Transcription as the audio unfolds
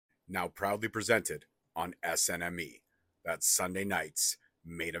now proudly presented on SNME. That's Sunday night's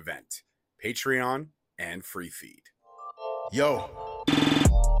main event, Patreon and free feed. Yo,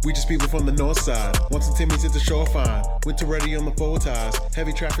 we just people from the north side. Want some Timmy's at the shore fine. Winter ready on the four ties.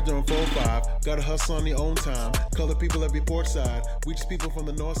 Heavy traffic during 4-5. Gotta hustle on your own time. Color people every port side. We just people from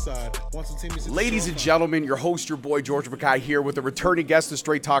the north side. Want some Timmy's at the Ladies shore and fine. gentlemen, your host, your boy, George Mackay here with a returning guest of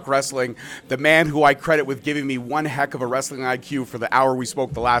Straight Talk Wrestling, the man who I credit with giving me one heck of a wrestling IQ for the hour we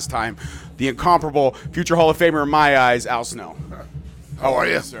spoke the last time, the incomparable future Hall of Famer in my eyes, Al Snow. How are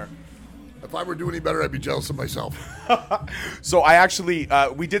you? Sir? If I were doing any better, I'd be jealous of myself. So I actually,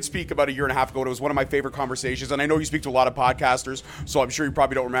 we did speak about a year and a half ago, and it was one of my favorite conversations, and I know you speak to a lot of podcasters, so I'm sure you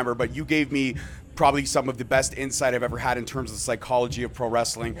probably don't remember, but you gave me probably some of the best insight I've ever had in terms of the psychology of pro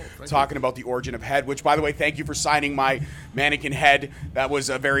wrestling, talking about the origin of head, which, by the way, thank you for signing my mannequin head. That was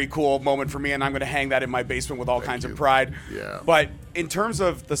a very cool moment for me, and I'm going to hang that in my basement with all kinds of pride. Yeah. But in terms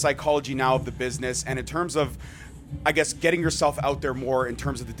of the psychology now of the business, and in terms of, I guess, getting yourself out there more in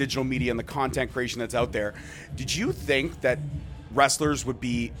terms of the digital media and the content creation that's out there, did you think that wrestlers would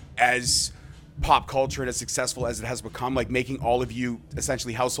be as pop culture and as successful as it has become, like making all of you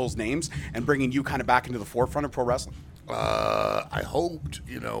essentially household names and bringing you kind of back into the forefront of pro wrestling? I hoped,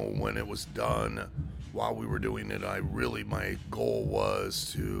 when it was done, while we were doing it, my goal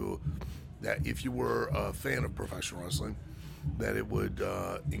was that if you were a fan of professional wrestling, that it would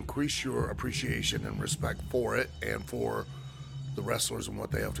increase your appreciation and respect for it and for the wrestlers and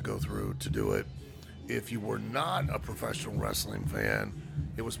what they have to go through to do it. If you were not a professional wrestling fan,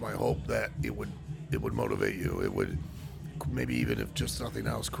 it was my hope that it would motivate you. It would, maybe even if just nothing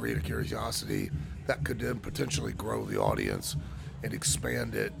else, create a curiosity that could then potentially grow the audience and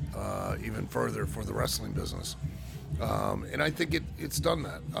expand it even further for the wrestling business. And I think it's done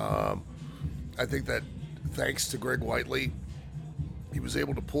that. I think that thanks to Greg Whiteley, he was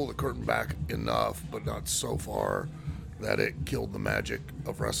able to pull the curtain back enough, but not so far that it killed the magic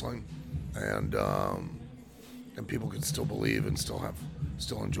of wrestling, and people can still believe and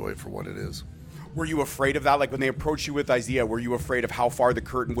still enjoy it for what it is. Were you afraid of that? Like when they approached you with the idea, were you afraid of how far the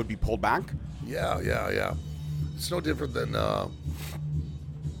curtain would be pulled back? Yeah. It's no different than I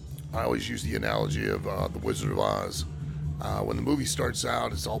always use the analogy of The Wizard of Oz. When the movie starts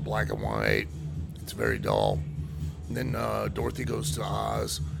out, it's all black and white. It's very dull. And then Dorothy goes to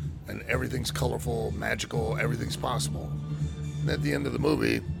Oz, and everything's colorful, magical, everything's possible. And at the end of the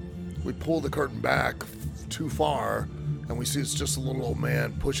movie, we pull the curtain back too far, and we see it's just a little old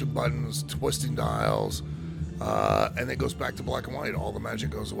man pushing buttons, twisting dials, and it goes back to black and white. All the magic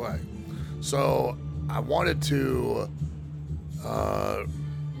goes away. So I wanted to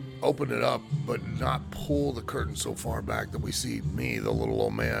open it up, but not pull the curtain so far back that we see me, the little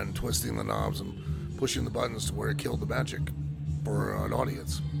old man, twisting the knobs and pushing the buttons to where it killed the magic for an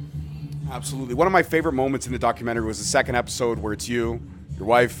audience. Absolutely. One of my favorite moments in the documentary was the second episode where it's you, your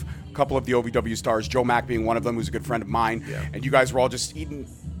wife, a couple of the OVW stars, Joe Mack being one of them, who's a good friend of mine, and you guys were all just eating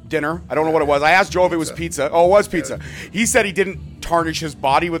dinner. I don't know what it was. I asked Joe if it was pizza. Oh, it was pizza. He said he didn't tarnish his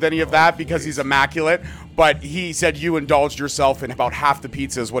body with any of that because he's immaculate, but he said you indulged yourself in about half the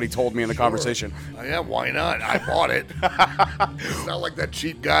pizza is what he told me in the conversation. Yeah, why not? I bought it. It's not like that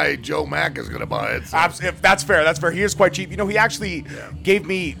cheap guy Joe Mack is going to buy it. So. If that's fair. That's fair. He is quite cheap. He actually gave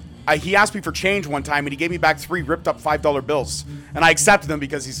me... he asked me for change one time, and he gave me back 3 ripped-up $5 bills. And I accepted them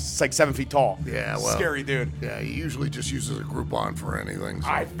because he's like 7 feet tall. Yeah, well... Scary dude. Yeah, he usually just uses a Groupon for anything. So.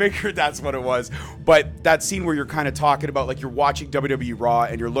 I figured that's what it was. But that scene where you're kind of talking about, like, you're watching WWE Raw,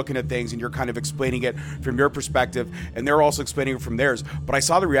 and you're looking at things, and you're kind of explaining it from your perspective, and they're also explaining it from theirs. But I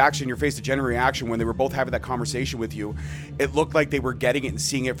saw the reaction in your face, the genuine reaction, when they were both having that conversation with you. It looked like they were getting it and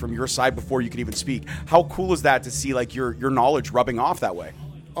seeing it from your side before you could even speak. How cool is that to see, like, your knowledge rubbing off that way?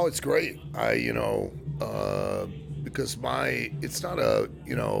 Oh, it's great. Because it's not a,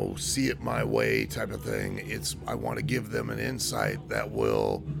 see it my way type of thing. I want to give them an insight that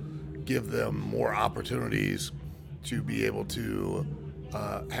will give them more opportunities to be able to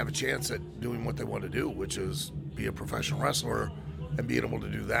have a chance at doing what they want to do, which is be a professional wrestler and being able to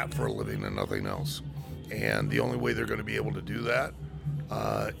do that for a living and nothing else. And the only way they're going to be able to do that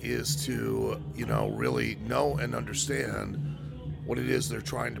is to, really know and understand what it is they're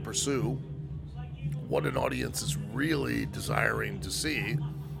trying to pursue, what an audience is really desiring to see,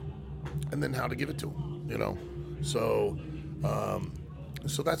 and then how to give it to them, So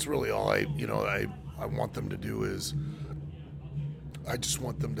that's really all I want them to do is I just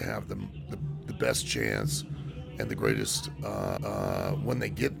want them to have the best chance and the greatest when they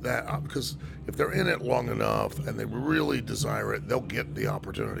get that, because if they're in it long enough and they really desire it, they'll get the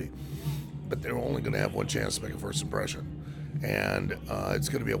opportunity. But they're only going to have one chance to make a first impression. and it's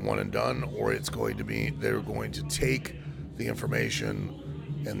going to be a one and done, or it's going to be they're going to take the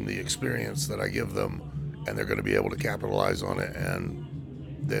information and the experience that I give them, and they're going to be able to capitalize on it and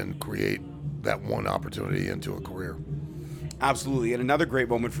then create that one opportunity into a career. Absolutely. And another great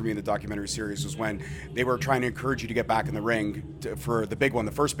moment for me in the documentary series was when they were trying to encourage you to get back in the ring for the big one,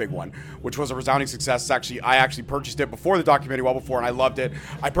 the first big one, which was a resounding success. I actually purchased it before the documentary, well before, and I loved it.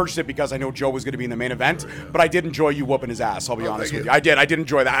 I purchased it because I know Joe was going to be in the main event, but I did enjoy you whooping his ass, I'll be honest with you. I did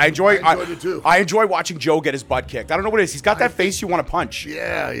enjoy that. I enjoyed it too. I enjoy watching Joe get his butt kicked. I don't know what it is. He's got that face you want to punch.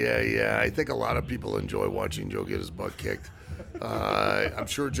 Yeah. I think a lot of people enjoy watching Joe get his butt kicked. I'm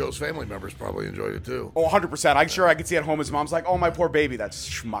sure Joe's family members probably enjoyed it too. Oh, 100%. I'm sure I could see at home his mom's like, oh, my poor baby, that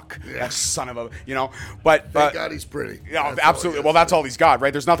schmuck, that son of a, But thank God he's pretty. Yeah, absolutely. Well, that's all he's got,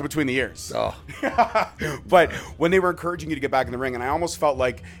 right? There's nothing between the ears. Oh. But when they were encouraging you to get back in the ring, and I almost felt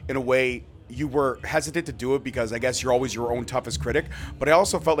like, in a way, you were hesitant to do it because I guess you're always your own toughest critic, but I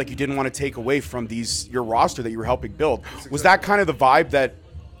also felt like you didn't want to take away from your roster that you were helping build. Was that kind of the vibe that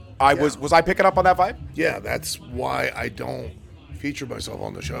was I picking up on that vibe? Yeah, that's why I don't feature myself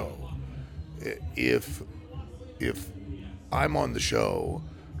on the show. If I'm on the show,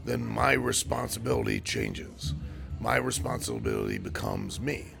 then my responsibility changes. My responsibility becomes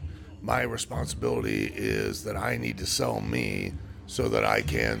me. My responsibility is that I need to sell me so that I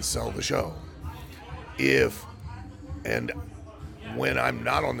can sell the show. When I'm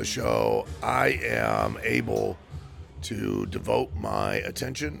not on the show, I am able to devote my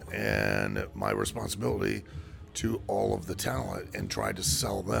attention and my responsibility to all of the talent and try to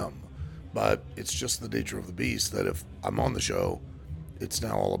sell them. But it's just the nature of the beast that if I'm on the show, it's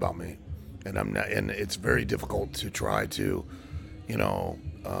now all about me. And it's very difficult to try to,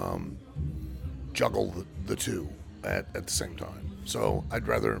 juggle the two at the same time. So I'd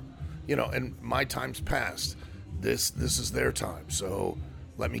rather, and my time's passed. This is their time. So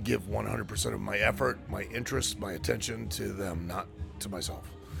let me give 100% of my effort, my interest, my attention to them, not to myself.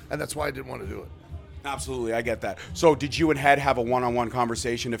 And that's why I didn't want to do it. Absolutely, I get that. So did you and Head have a one-on-one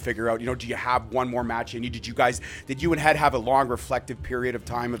conversation to figure out, do you have one more match in you? Did you and Head have a long reflective period of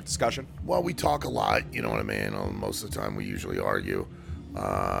time of discussion? Well, we talk a lot, you know what I mean? Most of the time we usually argue.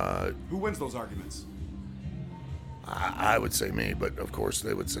 Who wins those arguments? I would say me, but of course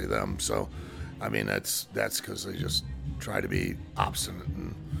they would say them. So, I mean, that's because they just try to be obstinate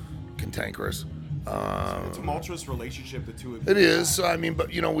and cantankerous. It's a tumultuous relationship, the two of you. It is. I mean, but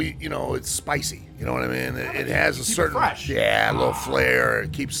it's spicy. You know what I mean? It has a certain, fresh. A little flair.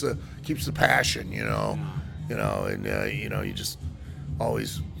 It keeps the passion. And you just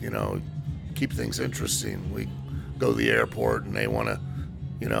always keep things interesting. We go to the airport and they want to.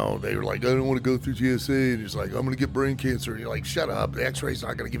 They were like, I don't want to go through TSA. And he's like, I'm going to get brain cancer. And you're like, shut up. The X-ray's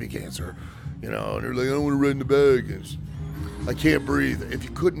not going to give you cancer. And they're like, I don't want to ride in the bag. And I can't breathe. If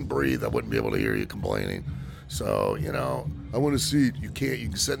you couldn't breathe, I wouldn't be able to hear you complaining. So, I want a seat. You can't. You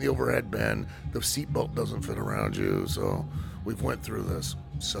can sit in the overhead bin. The seatbelt doesn't fit around you. So we've went through this.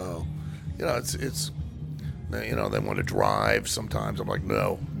 So, it's they want to drive sometimes. I'm like,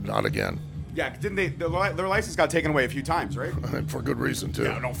 no, not again. Yeah, didn't they? Their license got taken away a few times, right? For good reason too.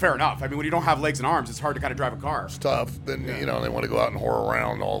 Yeah, no, fair enough. I mean, when you don't have legs and arms, it's hard to kind of drive a car. It's tough. Then they want to go out and whore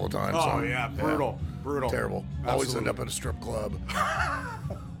around all the time. Oh yeah, brutal, terrible. Absolutely. Always end up at a strip club.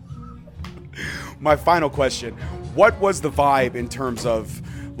 My final question: what was the vibe in terms of,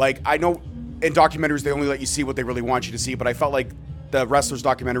 I know in documentaries they only let you see what they really want you to see, but I felt like the wrestler's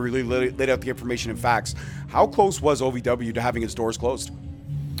documentary really laid out the information and facts. How close was OVW to having its doors closed?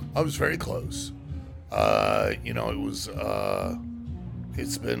 I was very close. It was.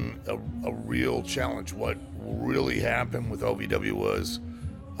 It's been a real challenge. What really happened with OVW was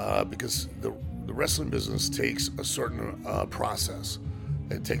because the wrestling business takes a certain process.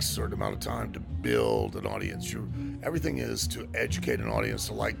 It takes a certain amount of time to build an audience. Everything is to educate an audience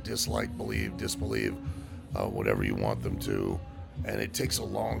to like, dislike, believe, disbelieve, whatever you want them to, and it takes a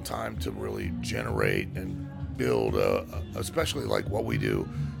long time to really generate and build. Especially like what we do.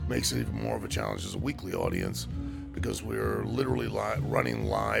 Makes it even more of a challenge as a weekly audience because we're literally running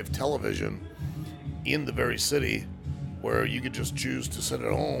live television in the very city where you could just choose to sit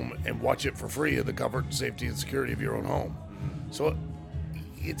at home and watch it for free in the comfort, safety, and security of your own home. So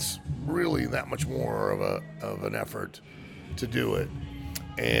it's really that much more of an effort to do it.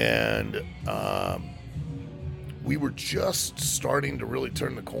 And we were just starting to really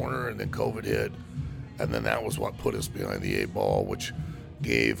turn the corner, and then COVID hit, and then that was what put us behind the 8 ball, which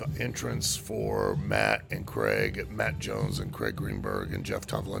gave entrance for Matt Jones and Craig Greenberg and Jeff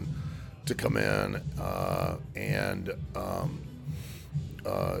Tuvlin to come in.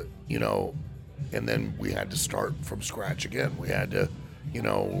 and then we had to start from scratch again. We had to,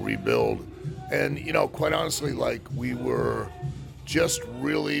 rebuild. And, quite honestly, like, we were just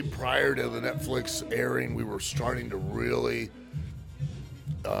really, prior to the Netflix airing, we were starting to really,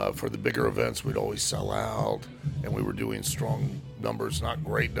 for the bigger events, we'd always sell out, and we were doing strong numbers, not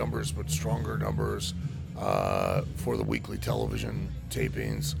great numbers, but stronger numbers for the weekly television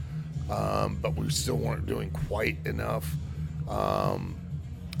tapings, but we still weren't doing quite enough.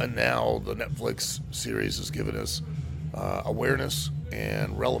 And now the Netflix series has given us awareness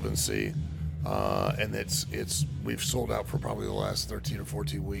and relevancy, and we've sold out for probably the last 13 or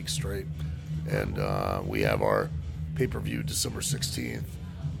 14 weeks straight. And we have our pay-per-view December 16th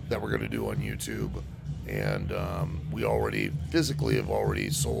that we're going to do on YouTube, and we already physically have already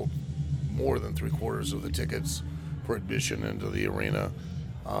sold more than 3/4 of the tickets for admission into the arena,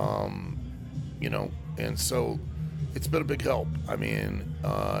 and so it's been a big help. I mean,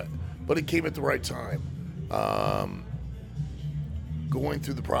 but it came at the right time. Going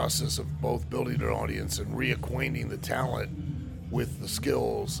through the process of both building an audience and reacquainting the talent with the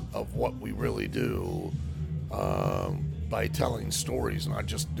skills of what we really do, by telling stories, not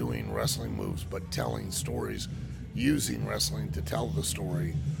just doing wrestling moves, but telling stories, using wrestling to tell the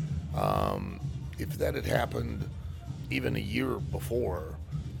story. If that had happened even a year before,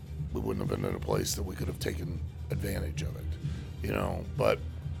 we wouldn't have been in a place that we could have taken advantage of it, But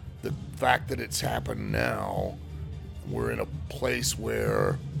the fact that it's happened now, we're in a place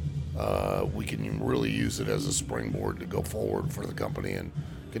where we can really use it as a springboard to go forward for the company and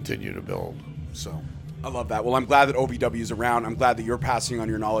continue to build. So I love that. Well, I'm glad that OVW is around. I'm glad that you're passing on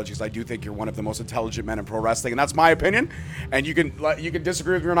your knowledge, because I do think you're one of the most intelligent men in pro wrestling, and that's my opinion. And you can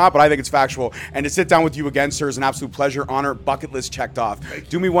disagree with me or not, but I think it's factual. And to sit down with you again, sir, is an absolute pleasure, honor, bucket list checked off.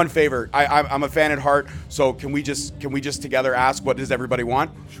 Do me one favor. I'm a fan at heart, so can we just together ask, what does everybody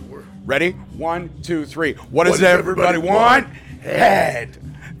want? Sure. Ready? 1, 2, 3. What does everybody want? Head.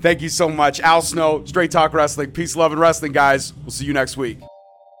 Thank you so much, Al Snow, Straight Talk Wrestling. Peace, love, and wrestling, guys. We'll see you next week.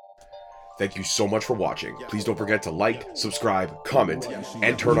 Thank you so much for watching. Please don't forget to like, subscribe, comment,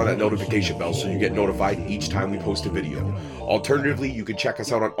 and turn on that notification bell so you get notified each time we post a video. Alternatively, you can check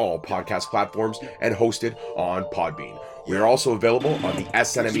us out on all podcast platforms and hosted on Podbean. We are also available on the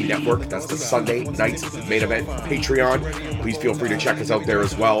SNME Network. That's the Sunday Night Main Event Patreon. Please feel free to check us out there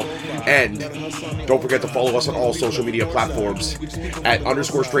as well. And don't forget to follow us on all social media platforms at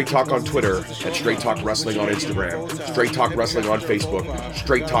 _Straight Talk on Twitter, at Straight Talk Wrestling on Instagram, Straight Talk Wrestling on Facebook,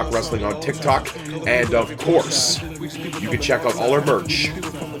 Straight Talk Wrestling on TikTok, and of course, you can check out all our merch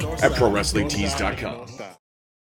at ProWrestlingTees.com.